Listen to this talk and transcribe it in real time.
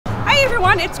Hey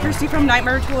everyone, it's Christy from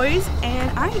Nightmare Toys,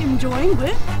 and I am joined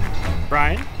with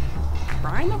Brian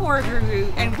the Horror Guru,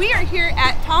 and we are here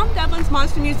at Tom Devlin's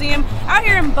Monster Museum out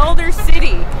here in Boulder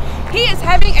City. He is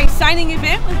having a signing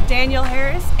event with Danielle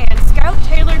Harris and Scout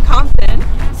Taylor Compton.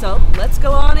 So let's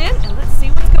go on in and let's see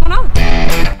what's going on.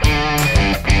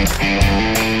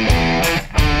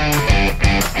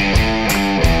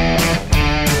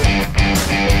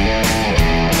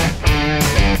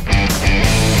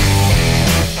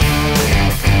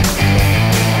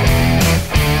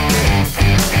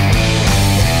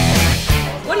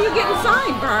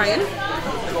 Brian,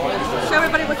 show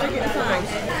everybody what you're getting signed.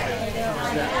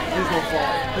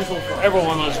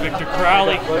 Everyone loves Victor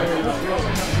Crowley.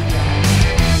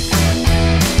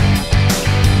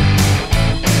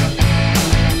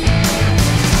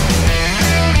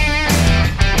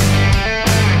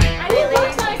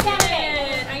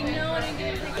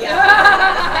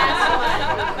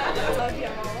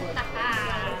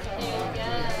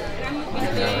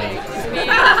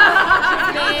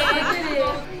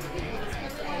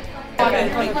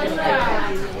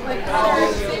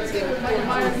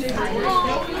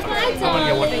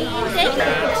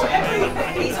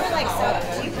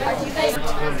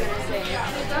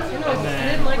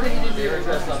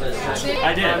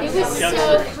 I did. It was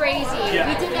so crazy. Yeah.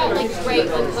 We did that like right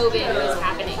when COVID was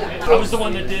happening. I was the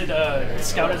one that did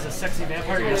Scout as a sexy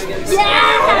vampire yesterday.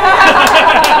 Yeah!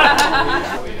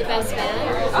 The best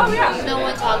man. Oh yeah. No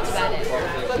one talked about it.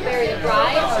 But Bury the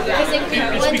Bride,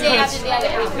 because one day after the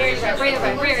other, Bury the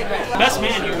Bride. Best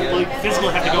man, you like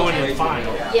physically have to go in and find.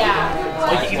 Yeah.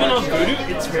 Like even on Voodoo,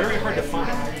 it's very hard to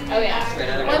find. Oh yeah.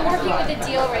 Well, I'm working with a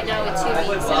deal right now with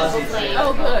 2 weeks, so hopefully.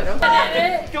 Oh good.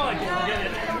 Okay. Go on, get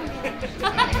it.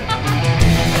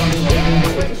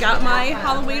 Got my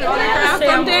Halloween autograph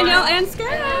from Danielle and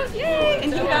Scout. Yay!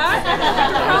 And you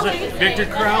got Victor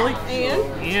Crowley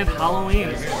and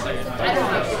Halloween.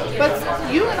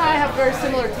 But you and I have very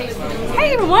similar tastes.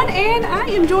 Hey everyone, and I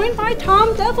am joined by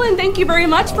Tom Devlin. Thank you very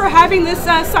much for having this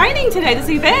signing today, this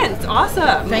event. It's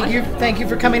awesome. Thank you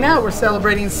for coming out. We're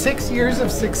celebrating 6 years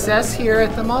of success here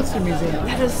at the Monster Museum.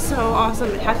 That is so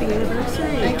awesome. Happy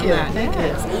anniversary. Thank you. Thank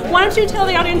you. Why don't you tell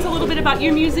the audience a little bit about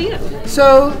your museum?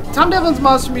 So, Tom Devlin's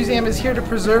Monster Museum is here to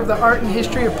preserve the art and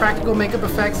history of practical makeup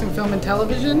effects in film and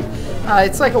television.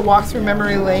 It's like a walk through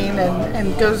memory lane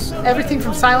and goes everything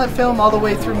from silent film all the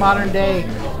way through modern day,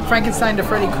 Frankenstein to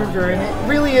Freddy Krueger. And it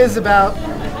really is about,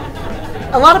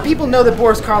 a lot of people know that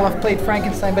Boris Karloff played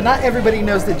Frankenstein, but not everybody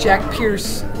knows that Jack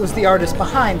Pierce was the artist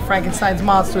behind Frankenstein's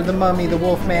monster, the mummy, the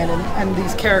Wolfman, and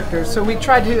these characters. So we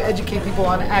tried to educate people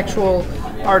on actual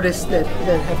artists that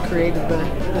have created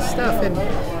the stuff. And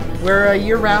we're a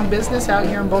year-round business out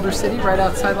here in Boulder City, right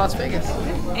outside Las Vegas.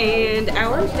 And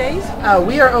hours, days?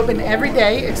 We are open every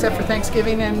day except for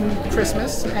Thanksgiving and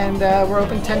Christmas, and we're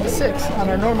open 10 to 6 on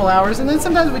our normal hours. And then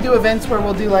sometimes we do events where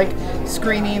we'll do like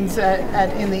screenings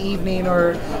in the evening,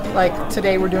 or like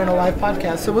today we're doing a live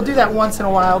podcast. So we'll do that once in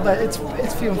a while, but it's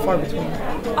few and far between.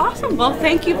 Awesome. Well,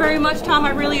 thank you very much, Tom. I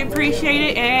really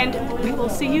appreciate it, and we will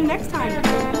see you next time.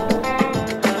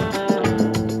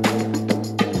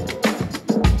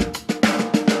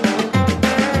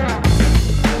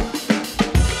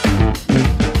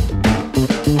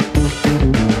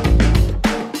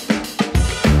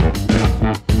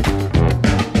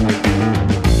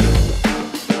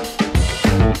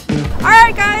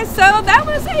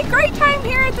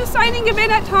 Signing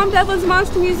event at Tom Devlin's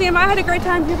Monster Museum. I had a great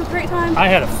time. You have a great time? I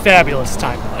had a fabulous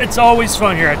time. It's always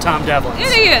fun here at Tom Devlin's.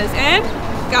 It is. And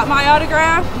got my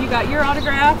autograph. You got your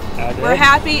autograph. We're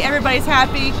happy. Everybody's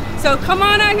happy. So come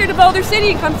on out here to Boulder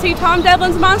City and come see Tom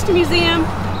Devlin's Monster Museum.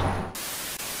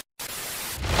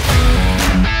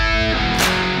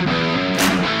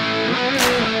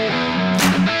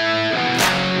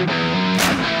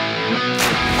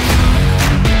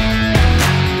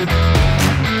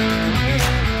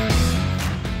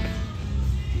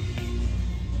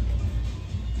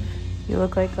 You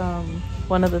look like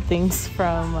one of the things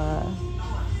from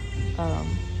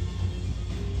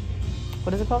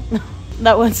what is it called?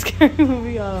 That one scary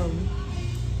movie,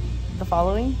 The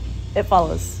Following. It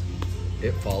Follows.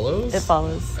 It Follows? It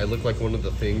Follows. I look like one of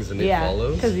the things in It Follows?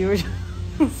 Yeah, because you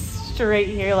were straight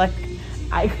here, like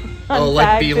eye contact. Oh,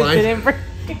 like beeline?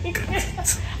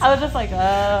 I was just like,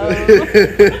 oh.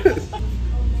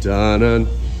 Dun-dun.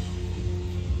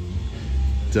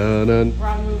 Dun-dun.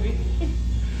 Wrong movie.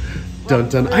 Dun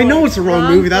dun. I know it's a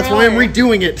wrong movie. That's why I'm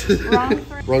redoing it. Wrong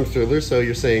Wrong thriller. So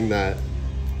you're saying that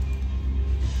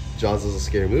Jaws is a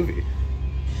scary movie?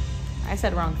 I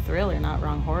said wrong thriller, not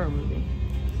wrong horror movie.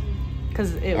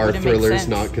 Because it Are wouldn't make thrillers sense.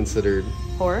 not considered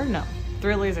Horror? No.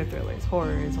 Thrillers are thrillers.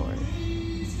 Horror is horror.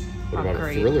 What about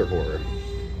great. a thriller horror?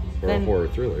 Or Then- a horror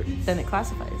thriller? Then it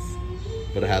classifies.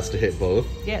 But it has to hit both?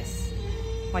 Yes.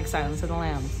 Like Silence of the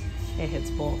Lambs. It hits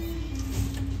both.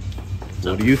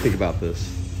 What do you think about this?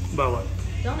 About what?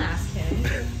 Don't ask him.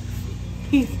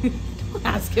 Don't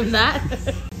ask him that.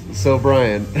 So,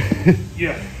 Brian,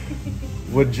 Yeah.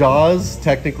 would Jaws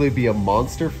technically be a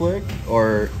monster flick?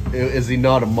 Or is he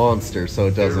not a monster, so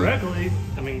it doesn't... Theoretically,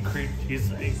 I mean,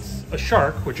 he's a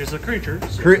shark, which is a creature.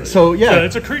 So, yeah. So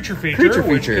it's a creature feature,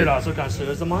 which feature. could also constitute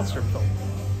as a monster film.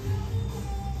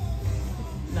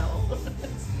 No.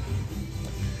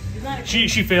 He's not a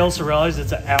She fails to realize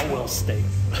it's an at-will state.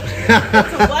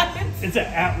 what? It's an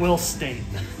at-will state.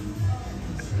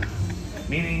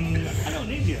 Meaning, I don't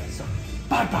need you, so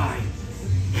bye-bye.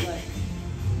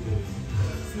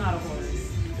 It's not a horror.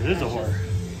 It is a horror.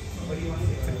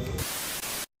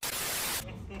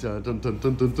 Dun, dun, dun,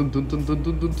 dun, dun, dun, dun, dun, dun,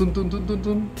 dun, dun, dun, dun, dun,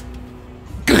 dun.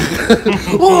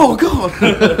 Oh, God!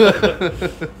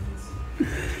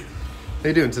 How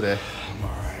you doing today? I'm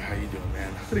alright. How you doing,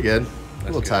 man? Pretty good. A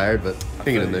little good. tired, but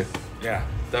hanging in there. Yeah,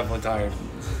 definitely tired.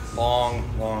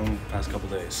 Long past couple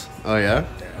days. Oh, yeah?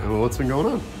 Yeah. Well, what's been going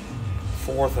on?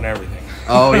 Fourth and everything.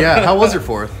 Oh, yeah. How was your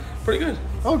fourth? Pretty good.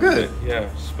 Oh, good. Yeah,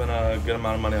 spent a good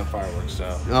amount of money on fireworks,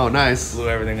 so Oh, nice. blew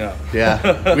everything up.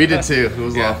 Yeah, we did too. It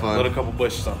was a lot of Lit a fun. couple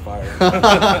bushes on fire.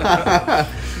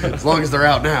 As long as they're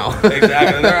out now.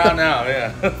 Exactly, they're out now.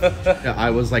 Yeah. Yeah, I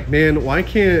was like, man, why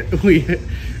can't we...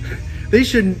 They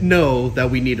should know that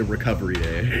we need a recovery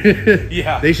day.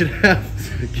 Yeah. They should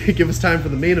give us time for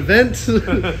the main event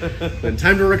and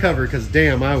time to recover, because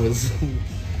damn, I was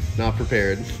not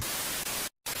prepared.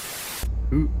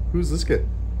 Who's this guy?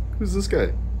 Who's this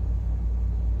guy?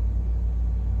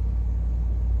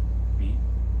 Me?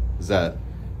 Is that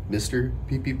Mr.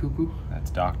 Pee Pee Poo Poo?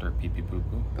 That's Dr. Pee Pee Poo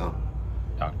Poo. Oh,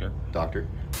 Doctor. doctor.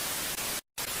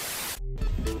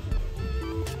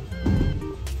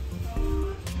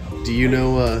 Do you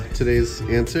know today's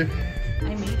answer?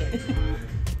 I made it.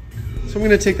 So I'm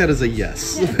gonna take that as a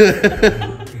yes. Do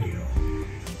you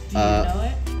know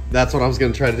it? That's what I was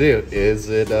gonna try to do. Is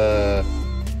it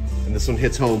and this one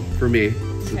hits home for me.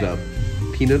 Is it a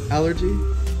peanut allergy?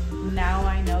 Now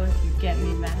I know if you get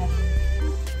me mad.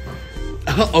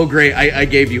 Oh great, I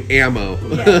gave you ammo.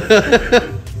 Yes.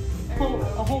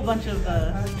 A whole bunch of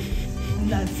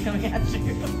nuts coming at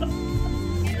you.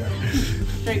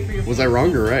 Straight for your Was I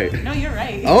wrong or right? No, you're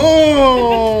right.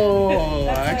 Oh,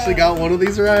 That's I actually got one of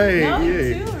these right. No, you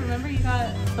Yay. too. Remember you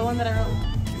got the one that I wrote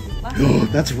last Oh,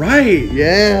 time? that's right.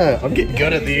 Yeah, I'm getting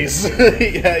good at these.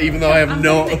 Yeah, even though I have I'm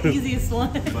no. taking the easiest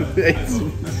one.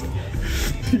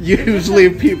 Usually,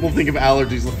 if people think of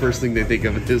allergies, the first thing they think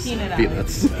of is Peanut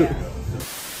peanuts. allergies,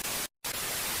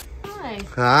 Hi.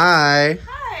 Hi.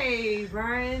 Hi,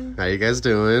 Brian. How you guys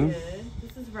doing? Good.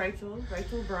 This is Rachel.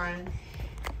 Rachel, Brian.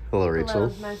 Hello, Rachel.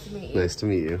 Hello, nice to meet you. Nice to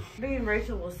meet you. Me and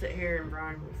Rachel will sit here and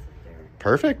Brian will sit there.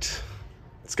 Perfect.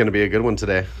 It's gonna be a good one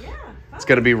today. Yeah. It's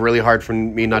gonna be really hard for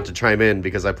me not to chime in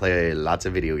because I play lots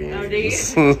of video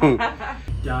games. Oh, do you?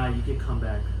 Die, you can come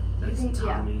back. That's think- yeah.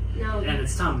 Tommy. No. And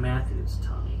it's Tom Matthews,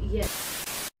 Tommy. Yeah.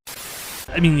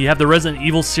 I mean, you have the Resident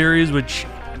Evil series, which,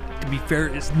 to be fair,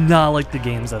 is not like the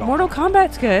games at all. Mortal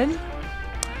Kombat's good.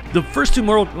 The first two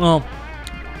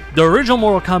the original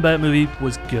Mortal Kombat movie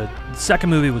was good. The second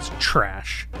movie was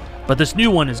trash. But this new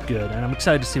one is good, and I'm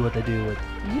excited to see what they do with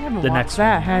You haven't the watched next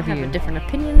that, one. have I have you? a different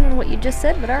opinion on what you just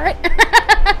said, but all right.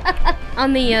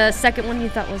 On the second one you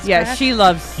thought was Yeah, trash? she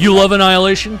loves. You love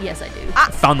Annihilation? Yes, I do.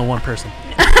 I found the one person.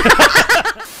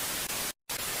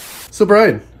 So,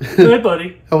 Brian, Hey,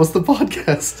 buddy. how was the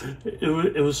podcast?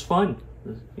 It was fun.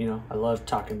 You know, I love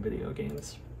talking video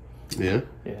games. Yeah.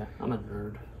 Yeah, I'm a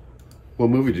nerd. What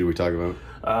movie did we talk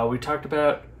about? We talked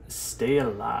about Stay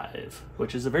Alive,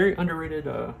 which is a very underrated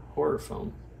horror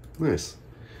film. Nice.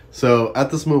 So, at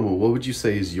this moment, what would you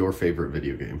say is your favorite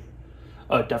video game?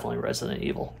 Definitely Resident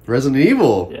Evil. Resident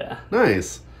Evil. Yeah.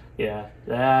 Nice. Yeah,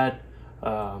 that.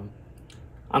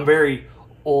 I'm very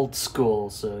old school,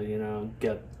 so, you know,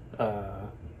 get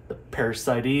the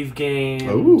Parasite Eve games.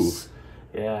 Ooh.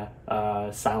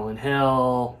 Yeah, Silent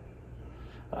Hill.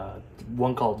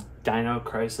 One called Dino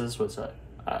Crisis was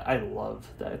I love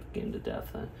that game to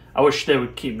death. I wish they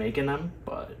would keep making them,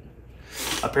 but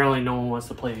apparently no one wants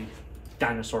to play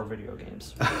dinosaur video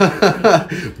games.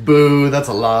 Boo, that's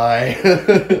a lie.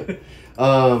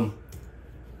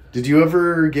 Did you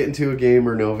ever get into a game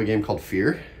or know of a game called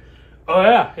Fear? Oh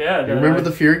yeah, yeah. You remember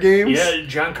the Fear games? Yeah,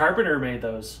 John Carpenter made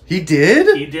those. He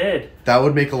did? He did. That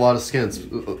would make a lot of sense.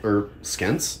 Or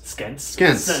skents? Skents.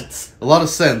 Skents. A lot of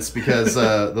sense because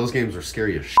those games are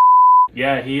scary as shit.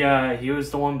 Yeah, he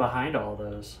was the one behind all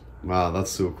those. Wow,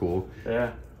 that's so cool.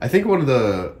 Yeah. I think one of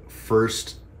the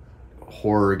first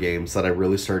horror games that I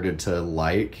really started to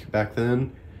like back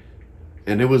then,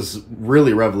 and it was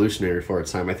really revolutionary for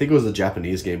its time. I think it was a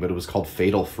Japanese game, but it was called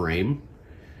Fatal Frame.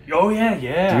 Oh yeah,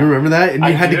 yeah. Do you remember that? And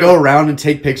you had to go around and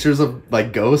take pictures of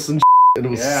like ghosts and and it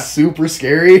was super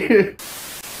scary.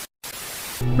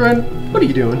 Bren, what are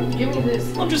you doing? Give me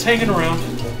this. I'm just hanging around.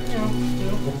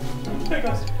 Hey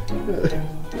guys.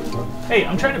 Hey,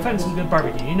 I'm trying to find some good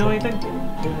barbecue. You know anything?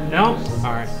 No?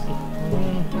 Alright.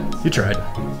 You tried.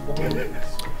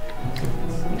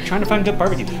 I'm trying to find good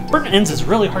barbecue. Burnt ends is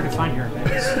really hard to find here in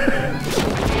Vegas.